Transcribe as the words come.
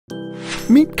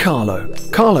Meet Carlo.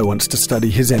 Carlo wants to study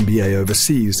his MBA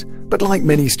overseas, but like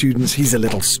many students, he's a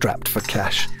little strapped for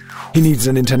cash. He needs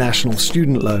an international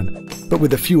student loan, but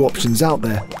with a few options out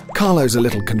there, Carlo's a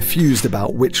little confused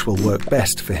about which will work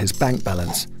best for his bank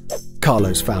balance.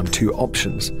 Carlo's found two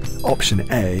options, option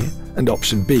A and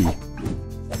option B.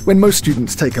 When most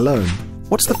students take a loan,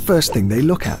 what's the first thing they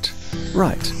look at?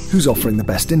 Right, who's offering the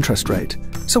best interest rate?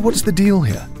 So what's the deal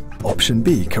here? Option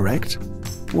B, correct?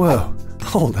 Whoa,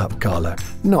 hold up, Carlo,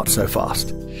 not so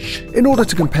fast. In order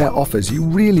to compare offers, you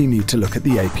really need to look at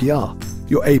the APR.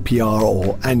 Your APR,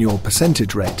 or annual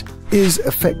percentage rate, is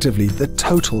effectively the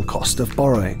total cost of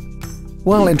borrowing.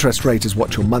 While interest rate is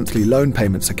what your monthly loan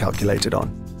payments are calculated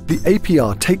on, the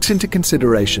APR takes into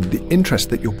consideration the interest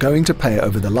that you're going to pay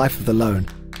over the life of the loan,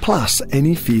 plus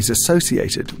any fees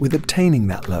associated with obtaining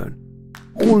that loan.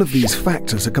 All of these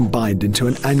factors are combined into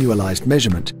an annualized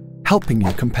measurement, helping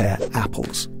you compare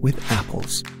apples with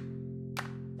apples.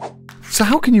 So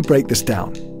how can you break this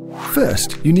down?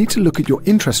 First, you need to look at your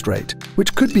interest rate,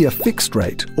 which could be a fixed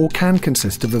rate or can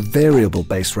consist of a variable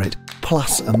base rate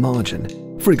plus a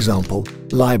margin. For example,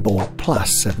 LIBOR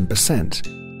plus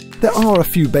 7%. There are a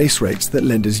few base rates that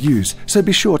lenders use, so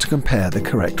be sure to compare the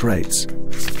correct rates.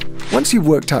 Once you've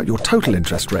worked out your total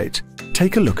interest rate,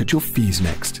 take a look at your fees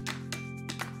next.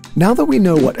 Now that we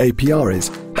know what APR is,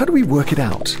 how do we work it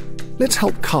out? Let's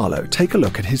help Carlo take a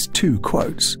look at his two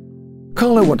quotes.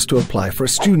 Carlo wants to apply for a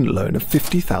student loan of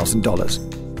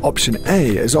 $50,000. Option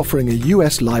A is offering a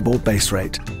US LIBOR base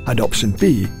rate, and option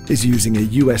B is using a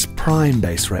US prime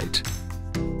base rate.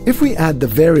 If we add the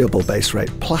variable base rate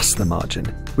plus the margin,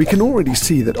 we can already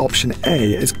see that option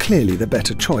A is clearly the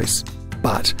better choice.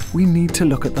 But we need to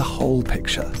look at the whole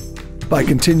picture. By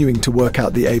continuing to work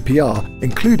out the APR,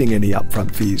 including any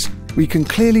upfront fees, we can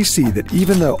clearly see that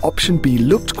even though option B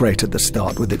looked great at the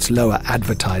start with its lower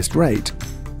advertised rate,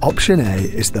 option A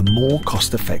is the more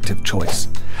cost-effective choice,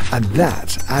 and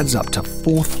that adds up to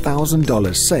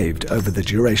 $4,000 saved over the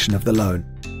duration of the loan,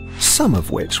 some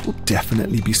of which will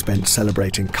definitely be spent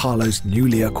celebrating Carlo's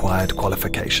newly acquired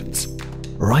qualifications.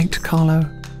 Right, Carlo?